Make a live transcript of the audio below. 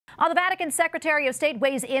The Vatican Secretary of State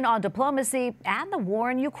weighs in on diplomacy and the war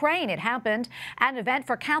in Ukraine. It happened at an event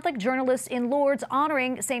for Catholic journalists in Lourdes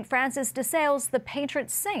honoring St. Francis de Sales, the patron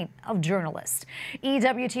saint of journalists.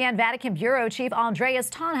 EWTN Vatican Bureau Chief Andreas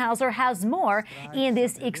Thonhauser has more in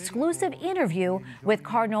this exclusive interview with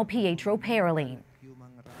Cardinal Pietro Parolin.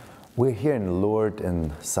 We're here in Lourdes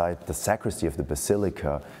inside the sacristy of the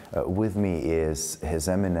Basilica. With me is His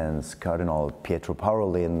Eminence Cardinal Pietro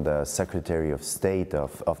Parolin, the Secretary of State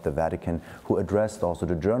of the Vatican, who addressed also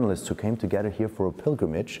the journalists who came together here for a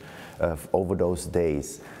pilgrimage over those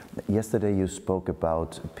days. Yesterday you spoke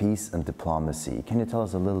about peace and diplomacy. Can you tell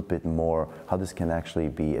us a little bit more how this can actually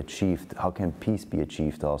be achieved? How can peace be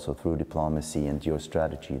achieved also through diplomacy and your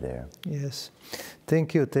strategy there? Yes,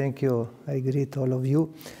 thank you. I greet all of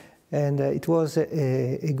you. And it was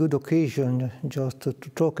a good occasion just to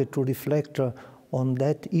talk, to reflect on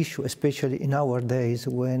that issue, especially in our days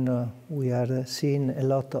when we are seeing a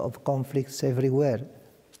lot of conflicts everywhere,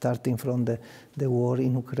 starting from the war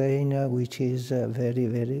in Ukraine, which is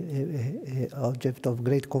very object of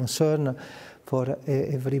great concern for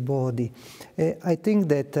everybody. I think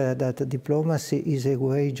that diplomacy is a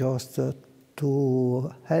way just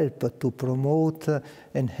to help to promote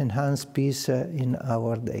and enhance peace in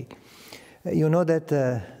our day. You know that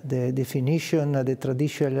the definition, the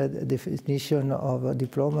traditional definition of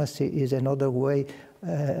diplomacy is another way.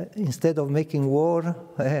 Instead of making war,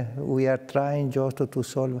 we are trying just to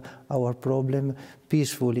solve our problem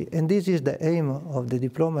peacefully. And this is the aim of the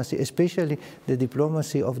diplomacy, especially the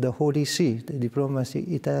diplomacy of the Holy See. The diplomacy,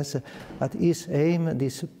 it has at its aim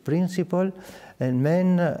this principle and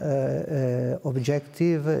main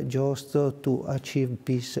objective just to achieve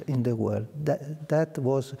peace in the world. That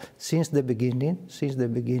was since the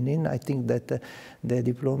beginning. I think that the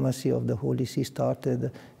diplomacy of the Holy See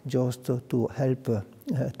started just to help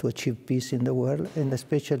to achieve peace in the world, and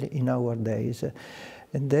especially in our days.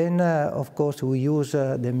 And then, of course, we use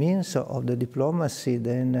the means of the diplomacy,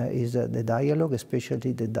 then is the dialogue,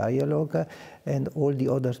 especially the dialogue, and all the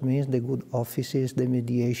other means, the good offices, the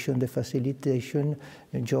mediation, the facilitation,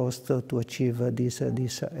 just to achieve this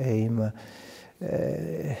aim.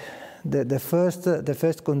 The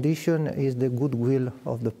first condition is the goodwill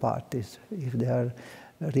of the parties, if they are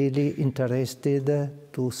really interested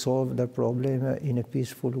to solve the problem in a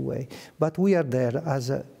peaceful way. But we are there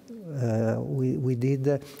as we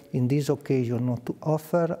did in this occasion to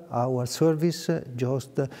offer our service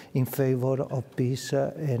just in favor of peace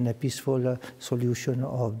and a peaceful solution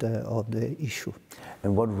of the issue.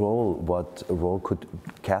 And what role could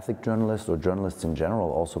Catholic journalists or journalists in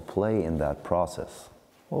general also play in that process?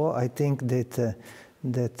 Oh, I think that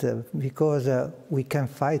because we can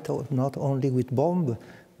fight not only with bomb,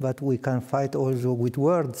 but we can fight also with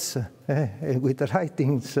words, with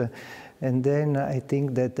writings. And then I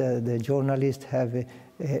think that the journalists have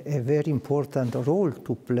a very important role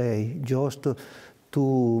to play, just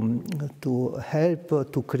to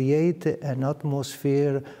help to create an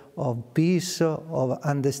atmosphere of peace, of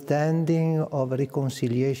understanding, of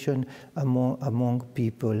reconciliation among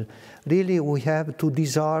people. Really, we have to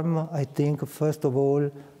disarm, I think, first of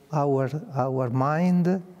all, our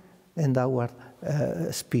mind and our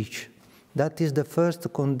speech. That is the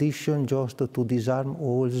first condition, just to disarm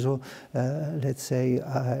also, let's say,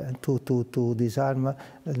 to disarm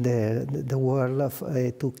the world,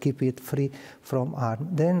 to keep it free from harm.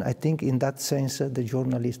 Then I think in that sense the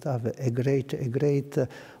journalists have a great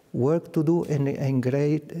work to do and a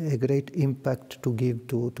great impact to give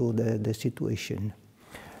to the situation.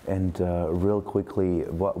 And real quickly,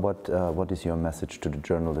 what is your message to the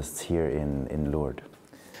journalists here in Lourdes?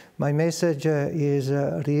 My message is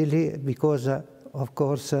really because, of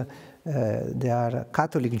course, they are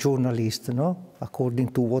Catholic journalists, no? According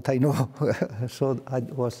to what I know. So I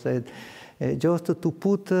was said, just to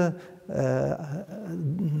put their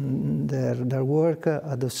work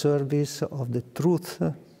at the service of the truth,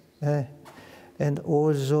 and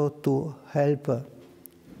also to help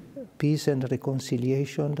peace and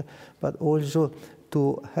reconciliation, but also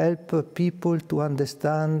to help people to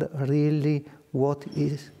understand really what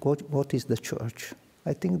is the Church.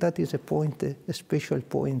 I think that is a point, a special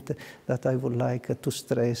point that I would like to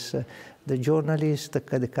stress. The journalists,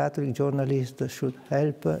 the Catholic journalists should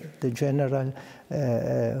help the general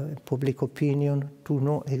public opinion to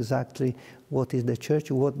know exactly what is the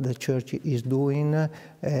Church, what the Church is doing,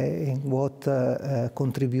 and what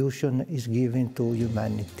contribution is given to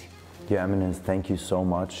humanity. Your Eminence, thank you so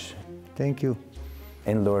much. Thank you.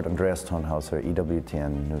 In Lourdes, Andreas Thonhauser,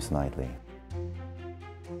 EWTN News Nightly.